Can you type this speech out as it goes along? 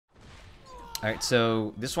Alright,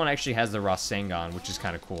 so this one actually has the Rasengan, which is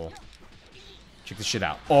kind of cool. Check this shit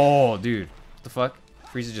out. Oh, dude. What the fuck?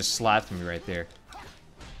 Frieza just slapped me right there.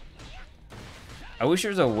 I wish there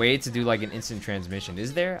was a way to do like an instant transmission.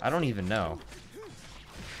 Is there? I don't even know.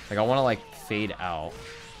 Like, I want to like fade out.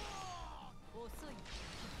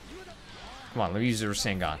 Come on, let me use the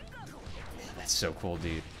Rasengan. That's so cool,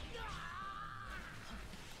 dude.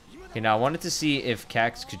 Okay, now I wanted to see if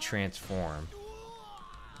CACs could transform.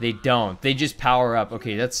 They don't. They just power up.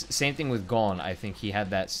 Okay, that's same thing with Gon. I think he had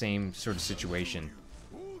that same sort of situation.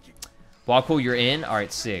 Wako, you're in?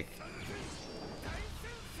 Alright, sick.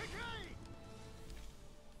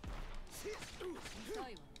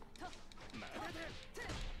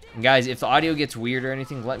 And guys, if the audio gets weird or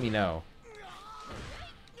anything, let me know.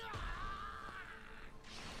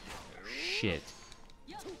 Shit.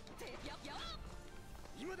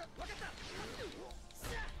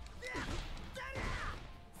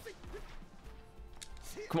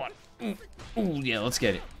 Come on. Ooh, yeah, let's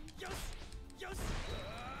get it.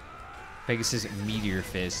 Pegasus Meteor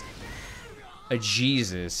Fist. A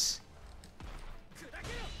Jesus.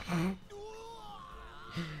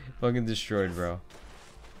 Fucking destroyed, bro.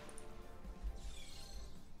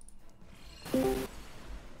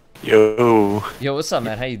 Yo. Yo, what's up,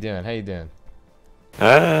 man? How you doing? How you doing?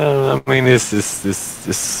 I mean, it's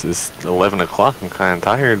 11 o'clock. I'm kind of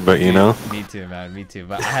tired, but you know. Me too, man. Me too.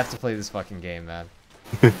 But I have to play this fucking game, man.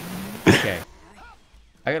 Okay.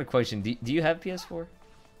 I got a question. Do you have PS4?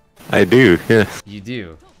 I do, yeah. You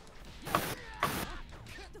do?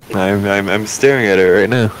 I'm staring at it right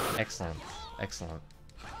now. Excellent. Excellent.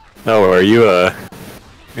 Oh, are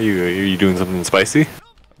you doing something spicy?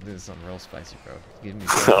 I'm doing something real spicy, bro. Give me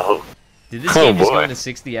Oh. Did this game just go boy. into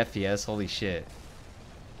 60 FPS? Holy shit.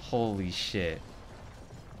 Holy shit.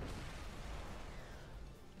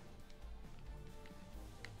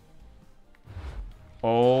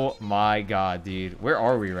 Oh my god, dude. Where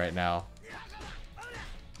are we right now?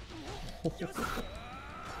 Dude,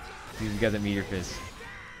 we got the meteor fist.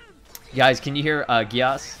 Guys, can you hear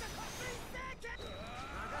Gias?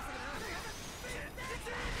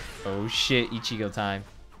 Oh shit, Ichigo time.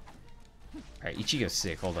 Alright, Ichigo's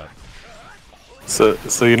sick. Hold up. So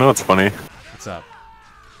you know what's funny? What's up?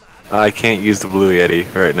 I can't use the Blue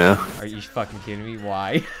Yeti right now. Are you fucking kidding me?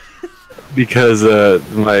 Why? Because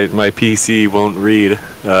my PC won't read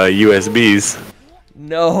USBs.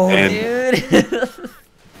 No, dude.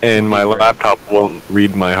 And my laptop won't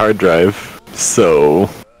read my hard drive. So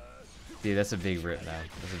Dude, that's a big rip, man.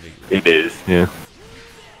 That's a big rip. it is, yeah.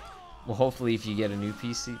 Well, hopefully, if you get a new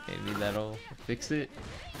PC, maybe that'll fix it.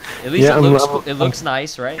 At least Yeah, it looks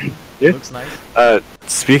nice, right? Yeah. It looks nice.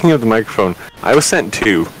 Speaking of the microphone, I was sent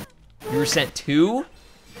 2. You were sent 2?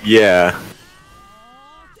 Yeah.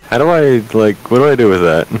 How do I, like, what do I do with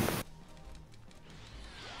that?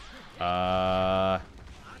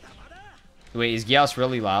 Wait, is Gyaos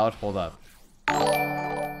really loud? Hold up.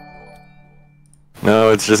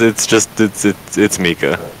 No, it's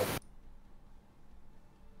Mika.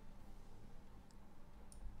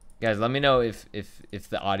 Guys, let me know if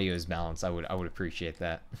the audio is balanced. I would appreciate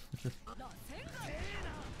that.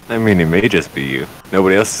 I mean, it may just be you.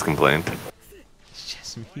 Nobody else has complained. It's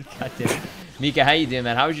just me, goddamn. Mika, how you doing,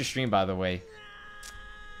 man? How was your stream, by the way?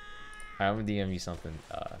 Alright, I'm gonna DM you something.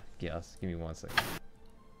 Gyaos, give me 1 second.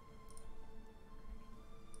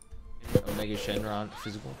 Omega Shenron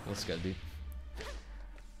physical. Let's go, dude.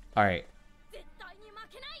 Alright.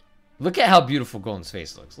 Look at how beautiful Golden's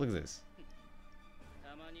face looks. Look at this.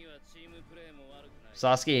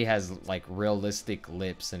 Sasuke has like realistic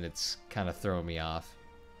lips and it's kind of throwing me off.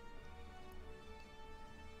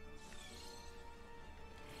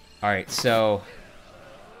 Alright, so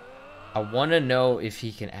I want to know if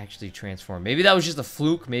he can actually transform. Maybe that was just a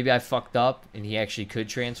fluke. Maybe I fucked up and he actually could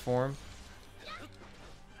transform.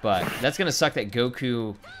 But that's going to suck that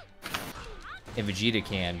Goku and Vegeta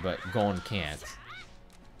can, but Gon can't.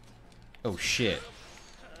 Oh, shit.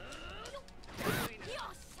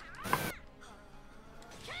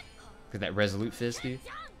 Look at that resolute fist, dude.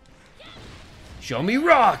 Show me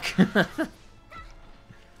rock! Alright,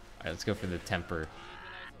 let's go for the temper.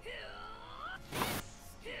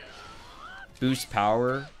 Boost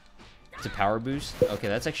power to power boost. Okay,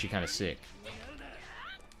 that's actually kind of sick.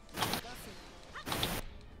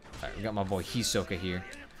 Alright, we got my boy Hisoka here.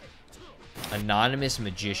 Anonymous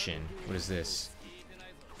Magician. What is this?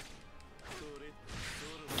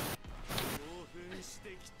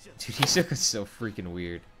 Dude, Hisoka's so freaking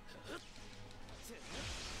weird.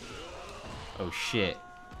 Oh shit.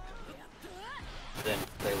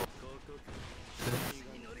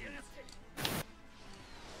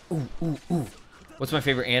 Ooh, ooh, ooh. What's my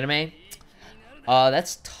favorite anime?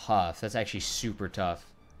 That's tough. That's actually super tough.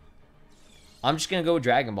 I'm just gonna go with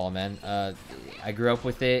Dragon Ball, man. I grew up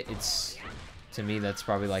with it. It's, to me, that's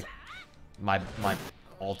probably like my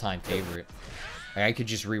all-time favorite. Like, I could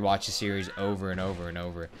just rewatch the series over and over and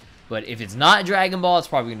over. But if it's not Dragon Ball, it's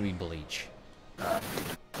probably gonna be Bleach.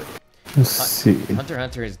 Let's see. Hunter x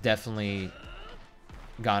Hunter has definitely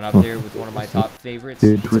gone up there with one of my top favorites.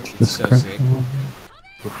 Dude, Twitch, It's so sick.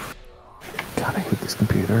 God, I hate this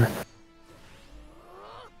computer.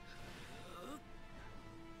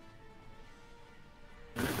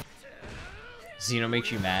 Xeno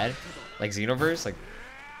makes you mad? Like Xenoverse? Like,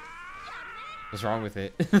 what's wrong with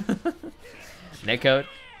it? Netcode?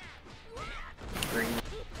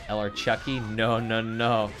 LR Chucky? No, no,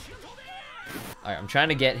 no. Alright, I'm trying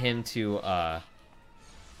to get him to,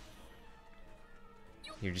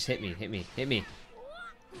 Here, just hit me, hit me, hit me.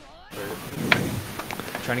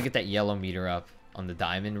 I'm trying to get that yellow meter up on the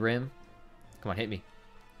diamond rim. Come on, hit me.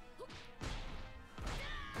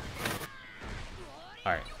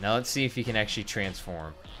 Alright, now let's see if he can actually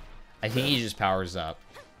transform. I think he just powers up.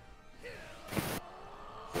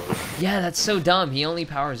 Yeah, that's so dumb. He only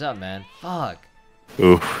powers up, man. Fuck.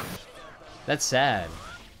 Oof. That's sad.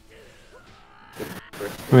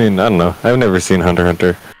 I mean, I don't know. I've never seen Hunter x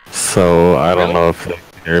Hunter, so I don't know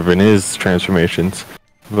if there even is transformations.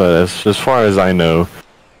 But as far as I know,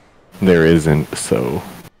 there isn't, so...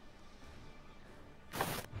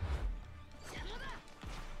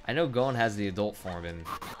 I know Gon has the adult form in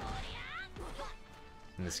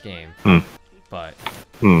this game, but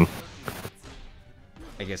I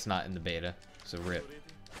guess not in the beta, so rip.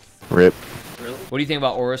 Rip. What do you think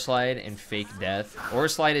about Aura Slide and Fake Death? Aura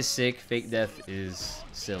Slide is sick, Fake Death is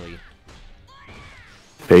silly.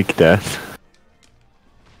 Fake death.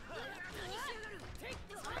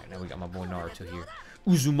 Alright, now we got my boy Naruto here.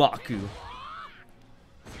 Uzumaku.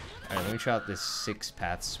 Alright, let me try out this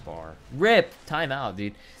 6-path spar. Rip! Time out,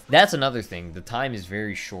 dude. That's another thing. The time is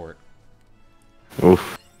very short.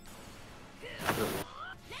 Oof.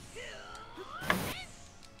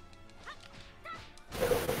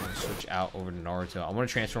 Switch out over to Naruto. I want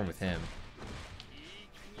to transform with him.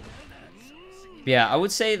 But yeah, I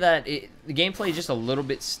would say that the gameplay is just a little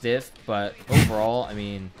bit stiff, but overall, I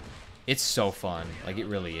mean, it's so fun. Like, it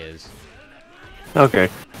really is. Okay.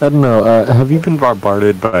 I don't know, have you been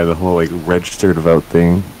bombarded by the whole, like, registered vote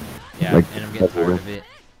thing? Yeah, Like, and I'm getting tired of it,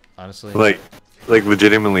 honestly. Like,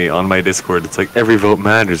 legitimately, on my Discord, it's like, every vote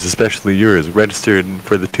matters, especially yours, registered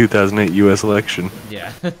for the 2008 US election.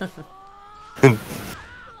 Yeah.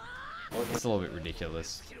 It's a little bit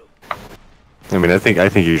ridiculous. I mean, I think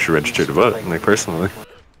you should register to vote, like, personally.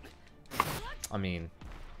 I mean,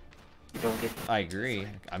 I agree.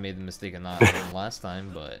 I made the mistake of not voting last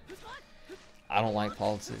time, but I don't like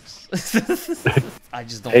politics. I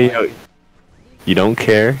just don't like it. You don't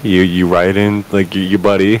care. You write in, like, your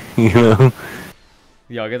buddy, you know?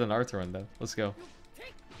 Yeah, I'll get the Naruto run, though. Let's go.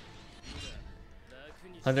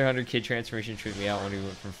 Hunter x Hunter kid transformation tripped me out when he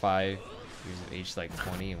went from 5 years of age to, like,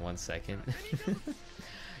 20 in 1 second.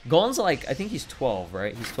 Gon's like, I think he's 12,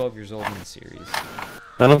 right? He's 12 years old in the series.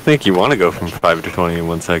 I don't think you want to go from 5 to 20 in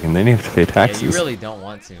 1 second. Then you have to pay taxes. Yeah, you really don't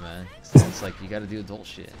want to, man. It's like, you gotta do adult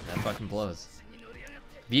shit. That fucking blows.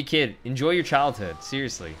 Be a kid. Enjoy your childhood.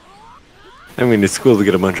 Seriously. I mean, it's cool to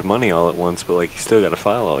get a bunch of money all at once, but, like, you still gotta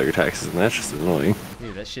file all your taxes, and that's just annoying.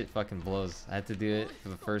 Dude, that shit fucking blows. I had to do it for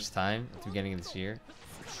the first time at the beginning of this year.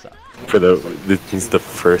 It sucked. For this is the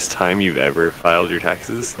first time you've ever filed your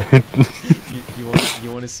taxes? You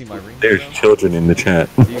want to see my rings? There's though? children in the chat.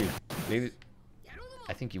 Dude,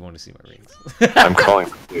 I think you want to see my rings. I'm calling.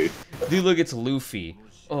 Dude. Dude, look, it's Luffy.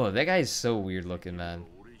 Oh, that guy is so weird looking, man.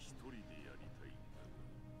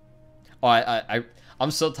 Oh,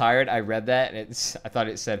 I'm so tired. I read that, and I thought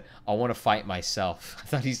it said, I want to fight myself. I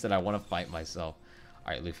thought he said, I want to fight myself.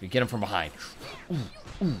 All right, Luffy, get him from behind.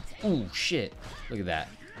 Ooh, shit. Look at that.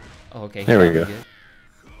 Oh, okay. There we go. Good.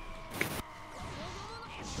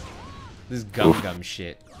 This gum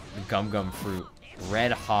shit. The gum fruit.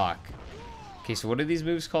 Red Hawk. Okay, so what are these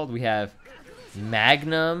moves called? We have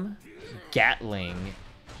Magnum, Gatling,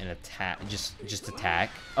 and attack. Just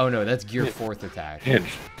attack. Oh no, that's gear 4th attack. Yeah,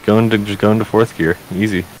 just go into 4th gear.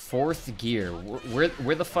 Easy. 4th gear.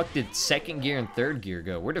 Where the fuck did 2nd gear and 3rd gear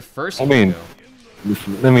go? Where did 1st I gear mean, go?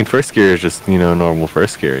 1st gear is just, you know, normal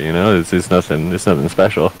 1st gear, you know? It's nothing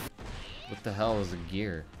special. What the hell is a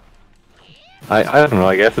gear? I don't know,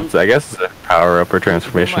 I guess it's a power up or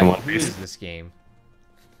transformation in One Who Piece. is this game?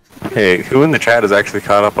 Hey, who in the chat is actually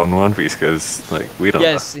caught up on One Piece? Because, like, we don't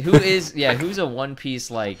Yes, know. who's a One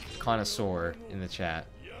Piece, like, connoisseur in the chat?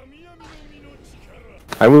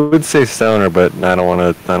 I would say Stoner, but I don't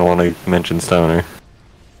want to mention Stoner.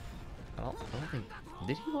 I don't think.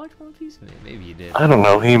 Did he watch One Piece? Maybe he did. I don't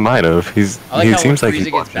know. He might have. I like he how seems when like Frieza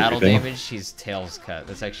he gets battle everything. damage, his tail's cut.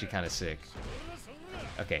 That's actually kind of sick.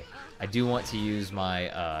 Okay, I do want to use my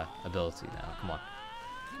ability now. Come on.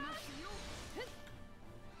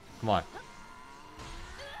 Come on.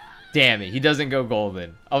 Damn it, he doesn't go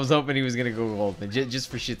golden. I was hoping he was gonna go golden, just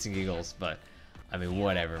for shits and giggles, but I mean,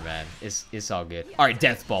 whatever, man. It's all good. All right,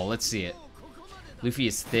 Death Ball. Let's see it. Luffy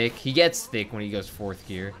is thick. He gets thick when he goes 4th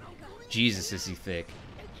gear. Jesus, is he thick?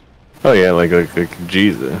 Oh yeah, like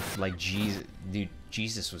Jesus. Like Jesus, dude.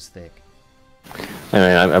 Jesus was thick. I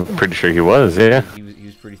mean, I'm pretty sure he was. Yeah. He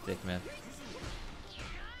was pretty thick, man.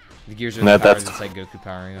 The gears are the powers. It's like Goku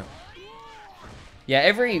powering up. Yeah,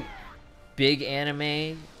 every big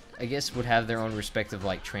anime, I guess, would have their own respective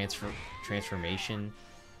like transformation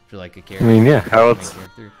for like a character. I mean, yeah. How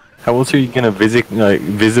else are you gonna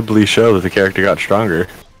visibly show that the character got stronger?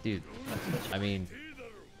 Dude, I mean,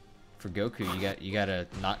 for Goku, you gotta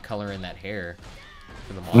not color in that hair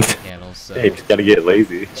for the manga panels. So yeah, you just gotta get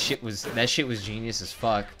lazy. That shit was genius as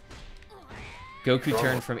fuck. Goku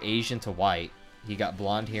turned from Asian to white. He got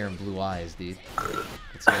blonde hair and blue eyes, dude.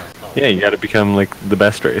 Yeah, you gotta become like the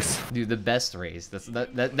best race. Dude, the best race.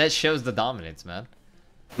 That shows the dominance, man.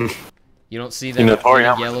 You don't see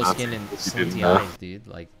that yellow skin and slinty eyes, dude.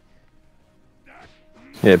 Like.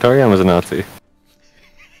 Yeah, Toriyama's a Nazi.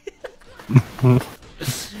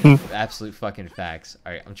 Absolute fucking facts.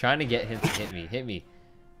 Alright, I'm trying to get him to hit me. Hit me.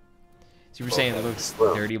 Super Saiyan looks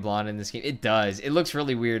dirty blonde in this game. It does. It looks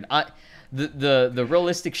really weird. The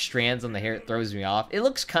realistic strands on the hair, it throws me off. It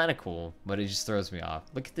looks kind of cool, but it just throws me off.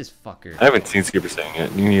 Look at this fucker. I haven't seen Super Saiyan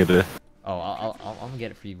yet. You need to. Oh, I'm gonna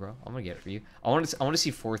get it for you, bro. I'm gonna get it for you. I want to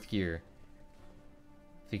see 4th gear.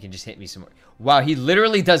 If he can just hit me some more. Wow, he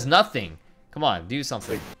literally does nothing. Come on, do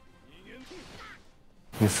something.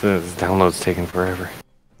 This download's taking forever.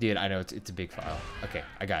 Dude, I know it's a big file. Okay,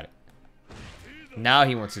 I got it. Now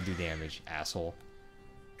he wants to do damage, asshole.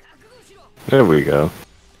 There we go.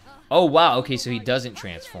 Oh wow, okay, so he doesn't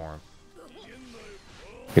transform.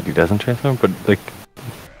 Wait, he doesn't transform, but like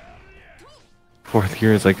 4th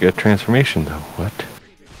gear is like a transformation, though. What?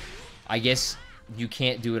 I guess you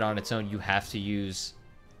can't do it on its own. You have to use.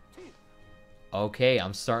 Okay,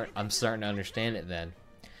 I'm starting to understand it then.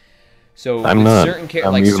 So certain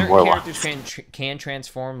characters can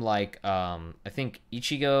transform, like I think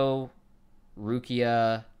Ichigo,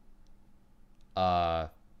 Rukia,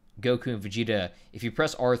 Goku, and Vegeta. If you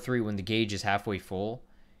press R3 when the gauge is halfway full,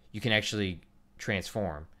 you can actually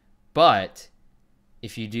transform. But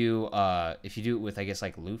if you do it with, I guess,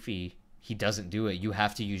 like Luffy, he doesn't do it. You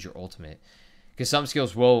have to use your ultimate, because some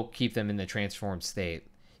skills will keep them in the transformed state.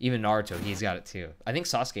 Even Naruto, he's got it too. I think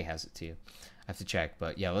Sasuke has it too. I have to check,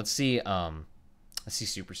 but yeah, let's see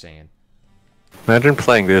Super Saiyan. Imagine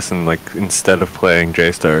playing this and like instead of playing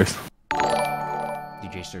J-Stars.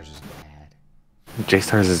 Dude, J-Stars is bad.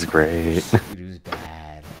 J-Stars is great. Dude, it was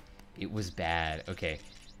bad. It was bad. Okay.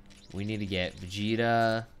 We need to get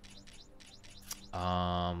Vegeta.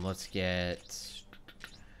 Let's get...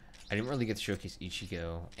 I didn't really get to showcase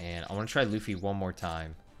Ichigo, and I want to try Luffy one more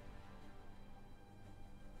time.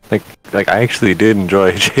 Like I actually did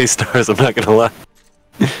enjoy J-Stars, I'm not gonna lie.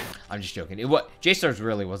 I'm just joking. J-Stars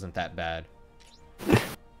really wasn't that bad.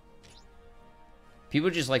 People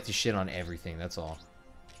just like to shit on everything, that's all.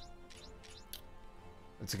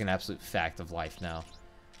 It's like an absolute fact of life now.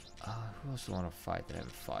 Who else do I want to fight that I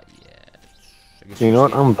haven't fought yet? You know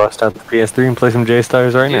what? I'm gonna bust out the PS3 and play some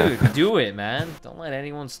J-Stars right now. Dude, do it, man. Don't let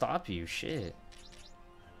anyone stop you. Shit.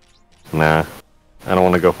 Nah. I don't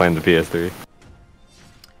want to go find the PS3.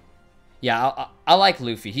 Yeah, I like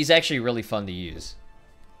Luffy. He's actually really fun to use.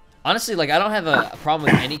 Honestly, like, I don't have a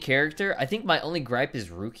problem with any character. I think my only gripe is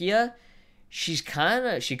Rukia. She kind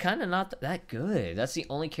of not that good. That's the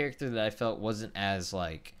only character that I felt wasn't as,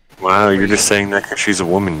 like... Wow, you're just saying that because she's a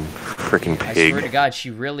woman. Freaking pig. I swear to God,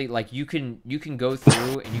 she really, like, you can go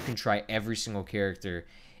through and you can try every single character.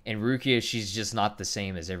 And Rukia, she's just not the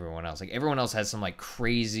same as everyone else. Like, everyone else has some, like,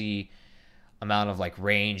 crazy amount of, like,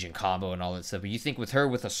 range and combo and all that stuff. But you think with her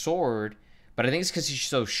with a sword... But I think it's because she's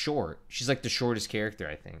so short. She's, like, the shortest character,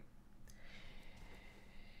 I think.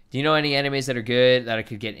 Do you know any animes that are good that I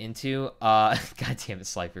could get into? God damn it,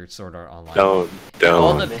 Slifer, Sword Art Online. Don't. It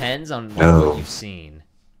all depends on what you've seen.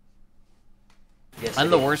 Yes, I'm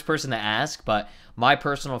the worst person to ask, but my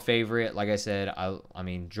personal favorite, like I said, I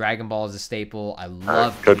mean, Dragon Ball is a staple. I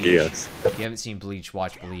love Bleach. If you haven't seen Bleach,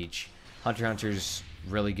 watch Bleach. Hunter x Hunter's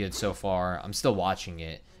really good so far. I'm still watching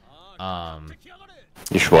it.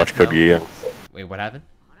 You should watch Code Geass. Wait, what happened?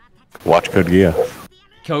 Watch Code Geass.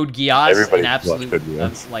 Code Geass, Everybody an should watch absolute, Code Geass.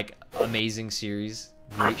 that's like amazing series.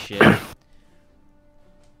 Great shit.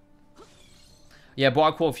 Yeah,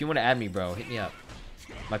 Boakwo, if you want to add me, bro, hit me up.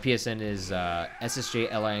 My PSN is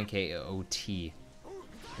SSJLINKOT.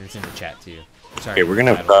 It's in the chat too. Sorry. Okay, we're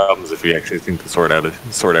gonna have problems if we actually think the sword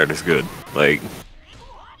art is good. Like,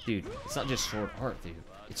 dude, it's not just sword art, dude.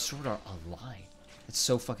 It's sword art online. It's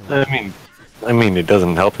so fucking. I mean, it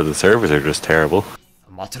doesn't help that the servers are just terrible.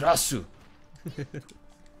 Amaterasu.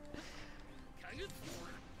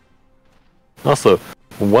 Also,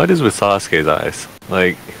 what is with Sasuke's eyes?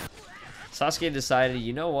 Like, Sasuke decided,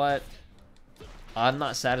 you know what? I'm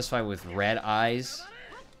not satisfied with red eyes.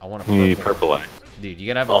 I want a purple. you need purple eye. Dude, you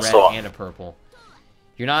gotta have a Also- red and a purple.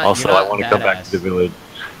 You're not. Also, you're not I want to come back to the village.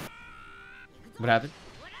 What happened?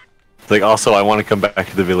 Like, also, I want to come back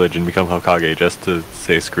to the village and become Hokage just to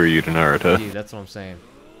say screw you to Naruto. Dude, that's what I'm saying.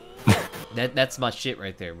 That's my shit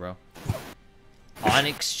right there, bro.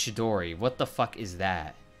 Onyx Chidori. What the fuck is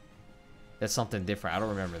that? That's something different. I don't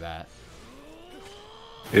remember that.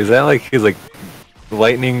 Is that like his like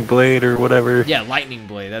lightning blade or whatever? Yeah, lightning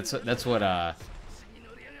blade. That's what what's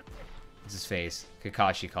his face?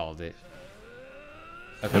 Kakashi called it.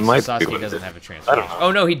 Okay, It so might be Sasuke what it doesn't is. have a transformation.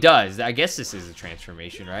 Oh no, he does. I guess this is a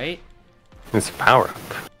transformation, right? It's a power up.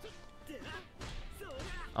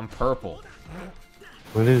 I'm purple.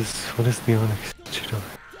 What is the Onyx Chidori?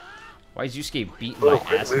 Why is Yusuke beating my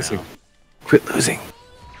quit ass losing. now? Quit losing.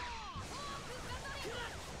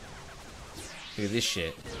 Look at this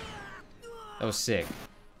shit. That was sick.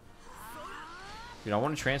 Dude, I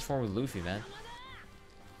want to transform with Luffy, man.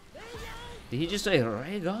 Did he just say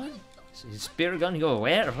ray gun? His spirit gun? He go,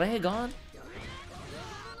 where? Ray gun?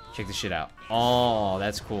 Check this shit out. Oh,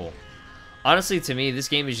 that's cool. Honestly, to me, this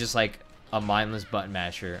game is just like a mindless button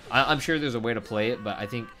masher. I'm sure there's a way to play it, but I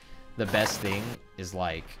think the best thing is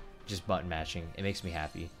like just button mashing. It makes me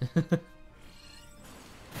happy.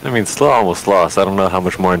 I mean, slow almost lost. I don't know how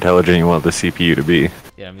much more intelligent you want the CPU to be.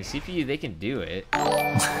 Yeah, I mean, CPU, they can do it.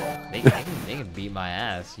 They can beat my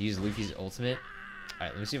ass. Use Luffy's ultimate.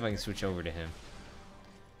 Alright, let me see if I can switch over to him.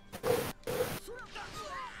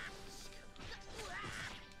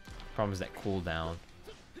 Problem is that cooldown.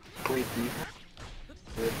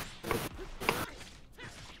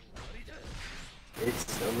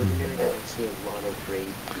 It's a legitimate actually a lot of great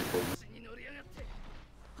people.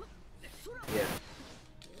 Yeah.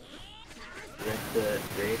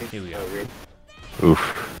 Here we go.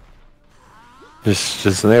 Oof.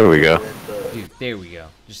 Just there we go. Dude, there we go.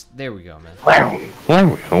 Just there we go, man. There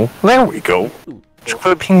we go. Just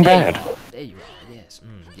quit being bad. There you are. Yes.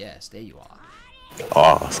 Yes, there you are.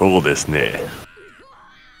 Ah, so this ne. Alright,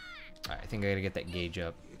 I think I gotta get that gauge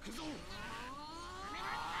up.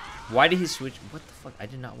 Why did he switch? What the fuck? I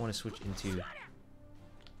did not want to switch into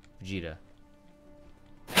Vegeta.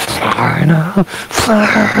 Alright,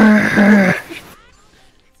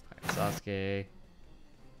 Sasuke.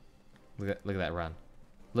 Look at that run.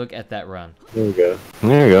 Look at that run. There we go.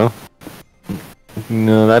 There you go.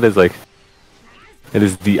 No, that is like... It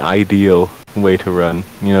is the ideal way to run.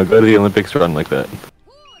 You know, go to the Olympics, run like that.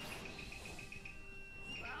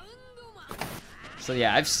 So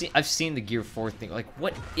yeah, I've seen the Gear 4 thing. Like,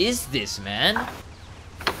 what is this, man?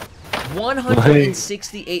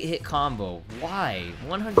 168 hit combo. Why?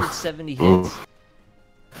 170 hits.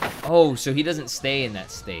 Oh, so he doesn't stay in that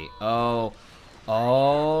state. Oh,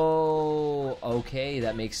 okay,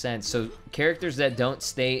 that makes sense. So characters that don't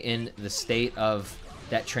stay in the state of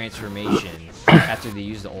that transformation after they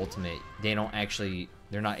use the ultimate, they're not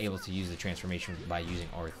able to use the transformation by using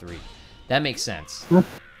R3. That makes sense.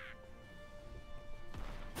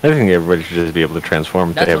 I think everybody should just be able to transform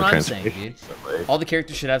if That's they have what a I'm saying, transformation. dude. All the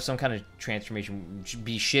characters should have some kind of transformation, should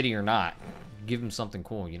be shitty or not. Give them something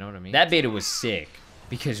cool, you know what I mean? That beta was sick,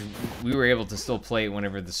 because we were able to still play it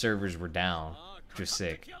whenever the servers were down, which was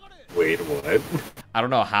sick. Wait, what? I don't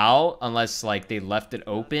know how, unless, like, they left it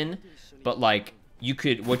open, but, like, you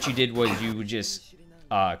could, what you did was you would just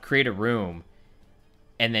create a room,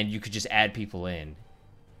 and then you could just add people in.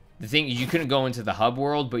 The thing, you couldn't go into the hub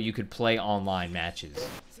world, but you could play online matches.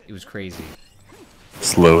 It was crazy.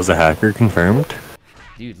 Slow as a hacker confirmed.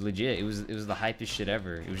 Dude, legit, it was the hypest shit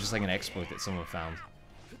ever. It was just like an exploit that someone found.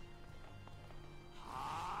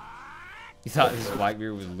 You thought this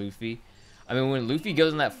Blackbeard was Luffy? I mean, when Luffy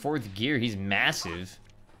goes in that 4th gear, he's massive.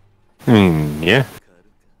 Yeah.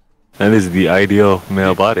 That is the ideal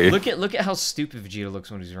male body. Look at how stupid Vegeta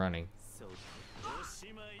looks when he's running.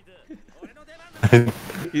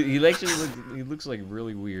 he looks like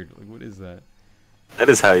really weird. Like, what is that? That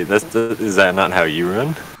is how you, is that not how you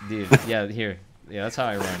run? Dude, yeah, here. Yeah, that's how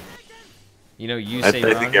I run. You know, you I say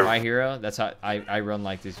think run, every- my hero. That's how I run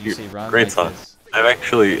like this. You say run. Great like song. This.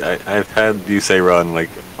 I've had You Say Run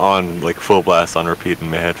like on like full blast on repeat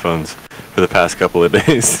in my headphones for the past couple of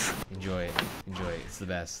days. Enjoy it. Enjoy it. It's the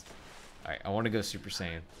best. All right, I want to go Super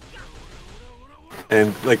Saiyan.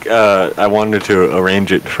 And like I wanted to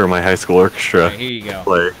arrange it for my high school orchestra. All right, here you go.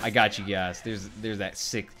 Play. I got you guys. There's that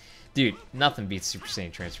sick, dude. Nothing beats Super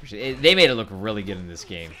Saiyan transformation. They made it look really good in this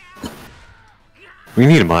game. We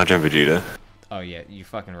need a Majin Vegeta. Oh yeah, you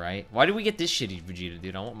fucking right. Why did we get this shitty Vegeta,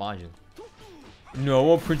 dude? I want Majin. No, I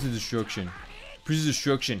want Prince of Destruction. Prince of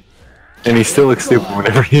Destruction. And he still looks stupid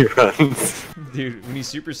whenever he runs. Dude, when he's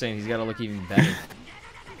Super Saiyan, he's gotta look even better.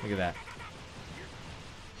 Look at that.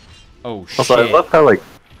 Oh shit. Also, I love how like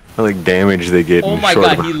damage they get. Oh in my short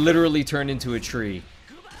god, amount. he literally turned into a tree.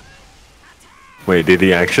 Wait, did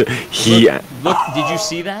he actually? He. Look, did you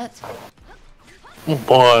see that?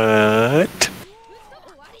 What?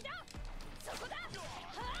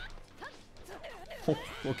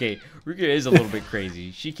 Okay, Rukia is a little bit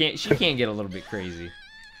crazy. She can get a little bit crazy.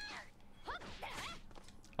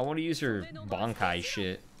 I want to use her Bankai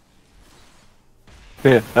shit.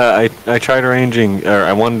 Yeah, I tried arranging, or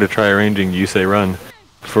I wanted to try arranging You Say Run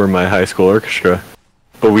for my high school orchestra,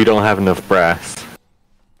 but we don't have enough brass.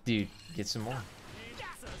 Dude, get some more.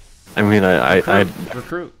 I mean, I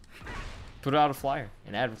Recruit. Put out a flyer,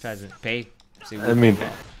 an advertisement. Pay. See what I we mean,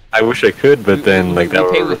 get. I wish I could, but then like that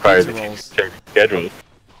we pay would with require pizza the rolls. schedule.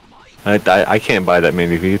 I can't buy that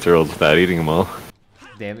many pizza rolls without eating them all.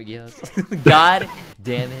 Damn it, Gias. God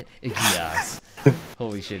damn it, Gias.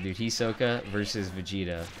 Holy shit, dude. Hisoka versus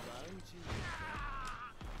Vegeta.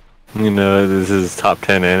 You know, this is top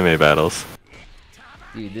 10 anime battles.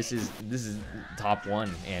 Dude, this is top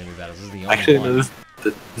 1 anime battles. This is the only Actually, one.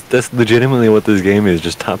 no, that's legitimately what this game is.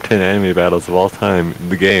 Just top 10 anime battles of all time.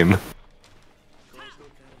 The game.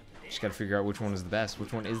 Just gotta figure out which one is the best.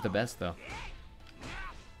 Which one is the best, though?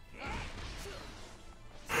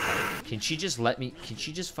 Can she just let me... Can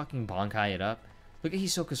she just fucking Bankai it up? Look at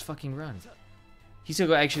Hisoka's fucking run.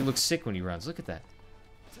 Hisoka actually looks sick when he runs. Look at that.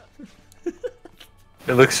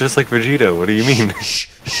 It looks just like Vegeta. What do you mean? Shh,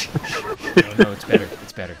 shh, shh. No, it's better.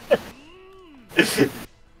 It's better.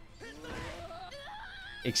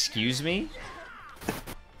 Excuse me?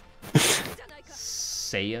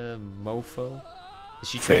 Seiya mofo? Is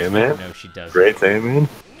she Seiya man? No, she doesn't. Great Saiyaman?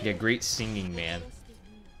 Yeah, great singing man.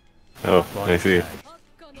 Oh, I see.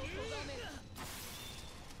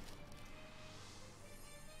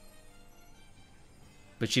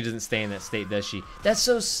 But she doesn't stay in that state, does she? That's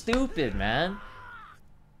so stupid, man.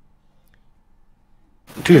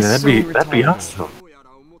 Dude, That's that'd so be retarded.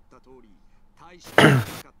 awesome.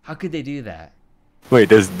 How could they do that? Wait,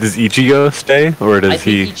 does Ichigo stay, or I does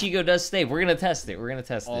he? think Ichigo does stay. We're gonna test it. We're gonna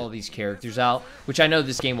test all these characters out, which I know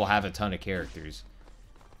this game will have a ton of characters.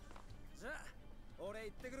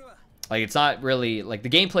 Like, it's not really like the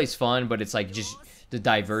gameplay's fun, but it's like just the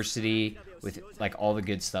diversity with like all the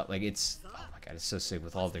good stuff. Like, it's, oh my god, it's so sick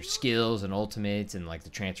with all their skills and ultimates and like the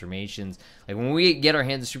transformations. Like, when we get our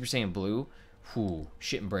hands on Super Saiyan Blue, whew,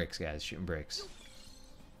 shitting bricks, guys, shitting bricks.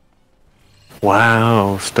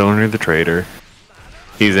 Wow, Stoner the Traitor.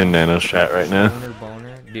 He's in Nano's chat right now.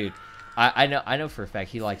 Boner, dude. I know for a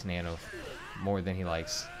fact he likes Nano more than he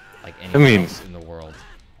likes like anyone else in the world.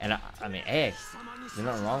 And I mean, hey, there's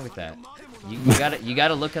nothing wrong with that. You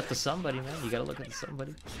gotta look up to somebody, man. You gotta look up to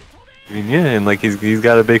somebody. I mean, yeah, and like he's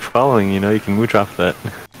got a big following. You know, you can mooch off that.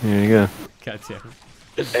 There you go. God damn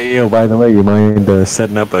it. Hey, yo, by the way, you mind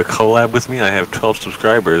setting up a collab with me? I have 12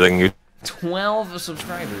 subscribers. I can get 12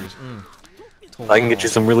 subscribers. 12. I can get you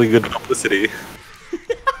some really good publicity.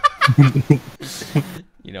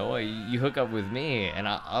 You know what? You hook up with me, and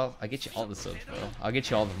I'll get you all the subs, bro. I'll get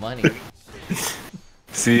you all the money.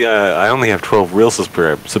 See, I only have 12 real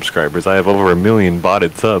subscribers. I have over 1 million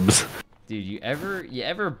botted subs. Dude, you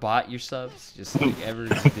ever bought your subs? Just like ever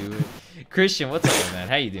just do it? Christian, what's up, man?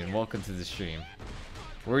 How you doing? Welcome to the stream.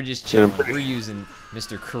 We're just chilling. We're using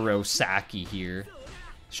Mr. Kurosaki here,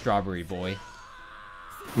 Strawberry Boy.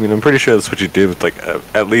 I mean, I'm pretty sure that's what you did with like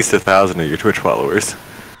at least 1,000 of your Twitch followers.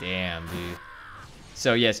 Damn, dude.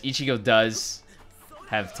 So yes, Ichigo does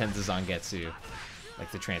have Tenzan-Getsu,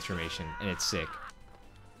 like the transformation, and it's sick.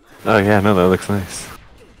 Oh yeah, no, that looks nice.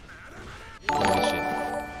 Holy shit.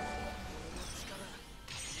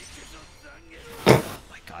 Oh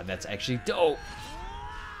my god, that's actually dope.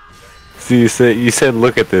 See, you said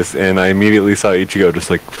look at this, and I immediately saw Ichigo just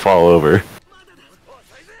like fall over.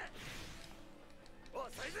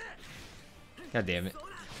 God damn it.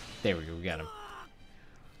 There we go, we got him.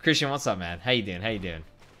 Christian, what's up, man? How you doing? How you doing?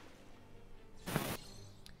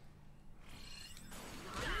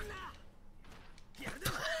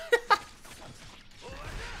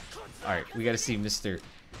 We gotta see Mr.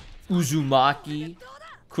 Uzumaki,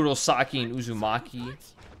 Kurosaki and Uzumaki.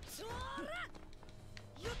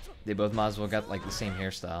 They both might as well got like the same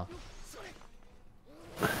hairstyle.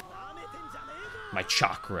 My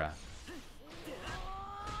chakra.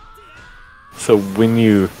 So when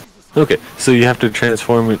you... Okay, so you have to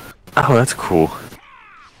transform it... Oh, that's cool.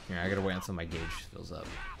 Here, I gotta wait until my gauge fills up.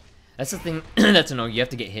 That's the thing that's annoying. You have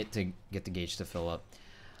to get hit to get the gauge to fill up.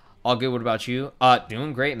 All good, what about you?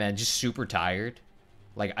 Doing great, man. Just super tired.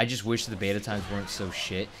 Like, I just wish the beta times weren't so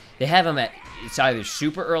shit. They have them at... It's either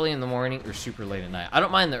super early in the morning or super late at night. I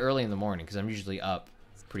don't mind the early in the morning because I'm usually up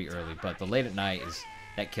pretty early. But the late at night is...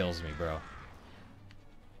 That kills me, bro.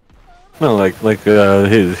 No, like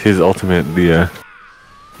his ultimate,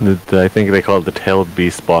 I think they call it the tailed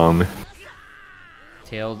beast bomb.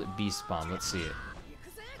 Tailed beast bomb. Let's see it.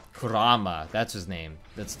 Kurama. That's his name.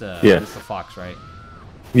 That's the... Yeah. That's the fox, right?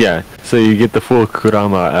 Yeah, so you get the full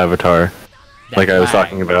Kurama avatar, like I was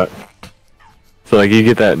talking about. So like you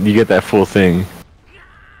get that full thing,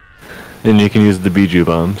 and you can use the Biju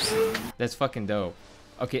bombs. That's fucking dope.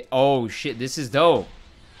 Okay. Oh shit, this is dope.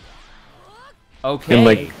 Okay. And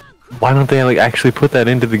like, why don't they like actually put that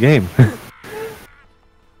into the game?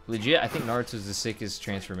 Legit, I think Naruto's the sickest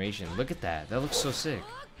transformation. Look at that. That looks so sick.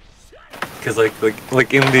 Because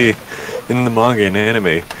like in the manga and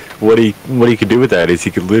anime, what he could do with that is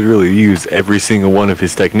he could literally use every single one of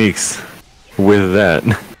his techniques with that.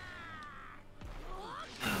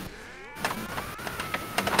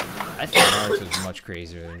 I think Naruto's much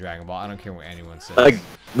crazier than Dragon Ball. I don't care what anyone says.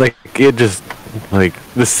 Like it just like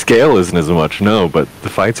the scale isn't as much, no, but the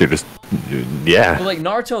fights are just yeah. But like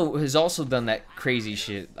Naruto has also done that crazy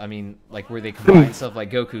shit. I mean, like where they combine stuff.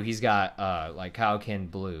 Like Goku, he's got like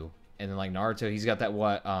Kaioken Blue, and then like Naruto, he's got that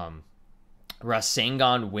what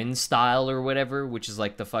Rasengan Wind style or whatever, which is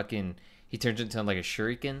like the fucking he turns into like a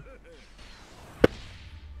shuriken.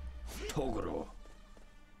 Toguro. All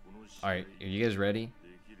right, are you guys ready?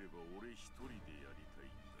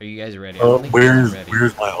 Are you guys ready?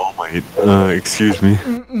 Where's my All Might? Excuse me.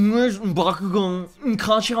 Where's Bakugan?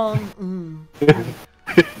 Kachan?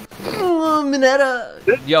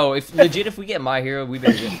 Mineta. Yo, if we get My Hero, we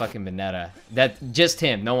better get fucking Mineta. That just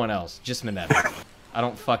him, no one else. Just Mineta. I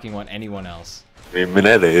don't fucking want anyone else. I mean,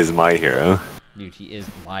 Mineta is my hero. Dude, he is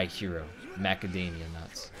my hero. Macadamia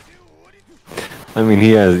nuts. I mean,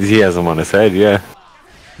 he has him on his head, yeah.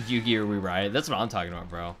 Yu-Gi-Oh! Rewrite. That's what I'm talking about,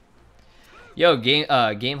 bro. Yo, Game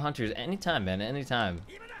Hunters, anytime, man, anytime.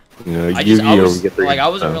 You know, I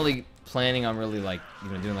wasn't really planning on really like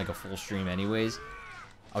doing like a full stream anyways.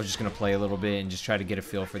 I was just gonna play a little bit and just try to get a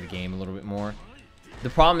feel for the game a little bit more. The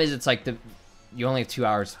problem is it's like you only have 2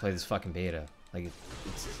 hours to play this fucking beta. Like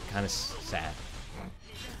it's kind of sad.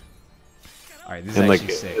 All right, this is and actually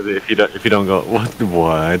like, sick. if you don't go what?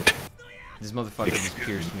 This motherfucker just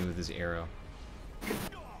pierced me with his arrow.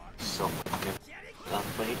 So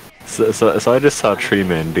I just saw Tree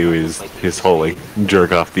Man do his whole like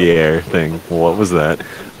jerk off the air thing. What was that?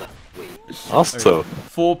 Also,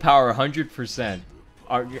 full power, 100%.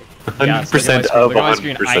 100% of look at my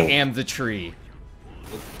screen. 100%. I am the tree.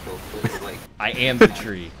 I am the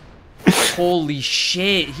tree. Holy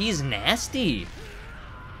shit, he's nasty.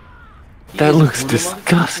 That looks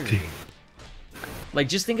disgusting. Like,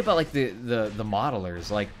 just think about like the modelers.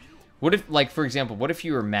 Like, what if, like, for example, what if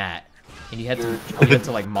you were Matt and you had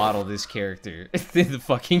to like model this character in the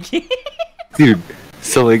fucking game? Dude,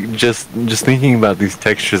 so like just thinking about these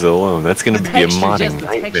textures alone, that's gonna be a modding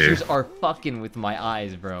nightmare. The textures are fucking with my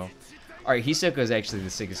eyes, bro. All right, Hisoka's actually the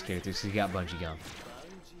sickest character, so he got bungee gum.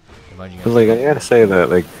 But like I gotta say that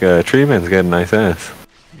like Tree Man's got a nice ass.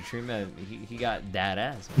 Tree Man, he got that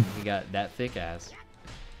ass. He got that thick ass.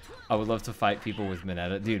 I would love to fight people with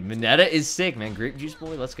Mineta. Dude, Mineta is sick, man. Grape Juice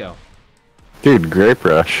Boy, let's go. Dude, Grape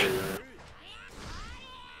Rush.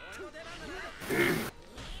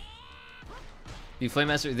 Dude, Flame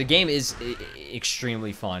Master, the game is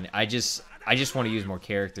extremely fun. I just want to use more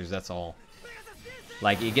characters, that's all.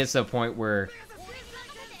 Like, it gets to a point where,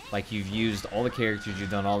 like, you've used all the characters,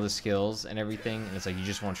 you've done all the skills and everything, and it's like you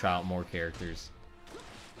just want to try out more characters.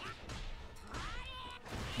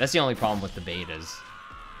 That's the only problem with the betas.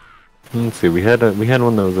 Let's see, we had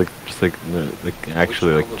one that was like just like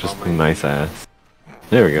actually like just a nice ass.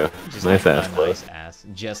 There we go. Just nice like ass. A nice ass.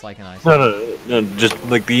 Just like a nice ass. No, just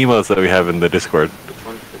like the emotes that we have in the Discord.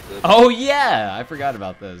 Oh yeah, I forgot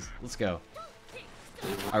about those. Let's go.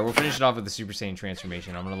 All right, we'll finish it off with the Super Saiyan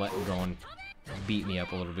transformation. I'm gonna let Rowan beat me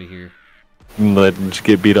up a little bit here. Just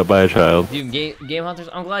get beat up by a child. Dude, Game Hunters,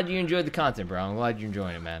 I'm glad you enjoyed the content, bro. I'm glad you're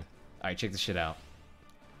enjoying it, man. All right, check this shit out.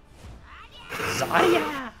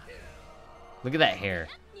 Zaya! Look at that hair.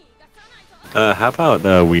 How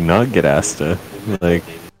about we not get Asta? Like,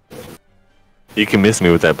 you can miss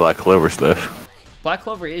me with that Black Clover stuff. Black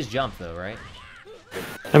Clover is jump though, right?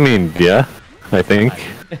 I mean, yeah, I think.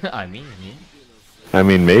 I mean, yeah. I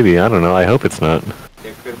mean, maybe. I don't know. I hope it's not.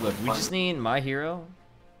 Look, we just need my hero,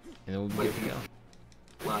 and then we'll be good to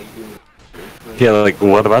go. Yeah, like,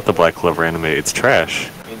 what about the Black Clover anime? It's trash.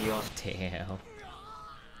 Damn.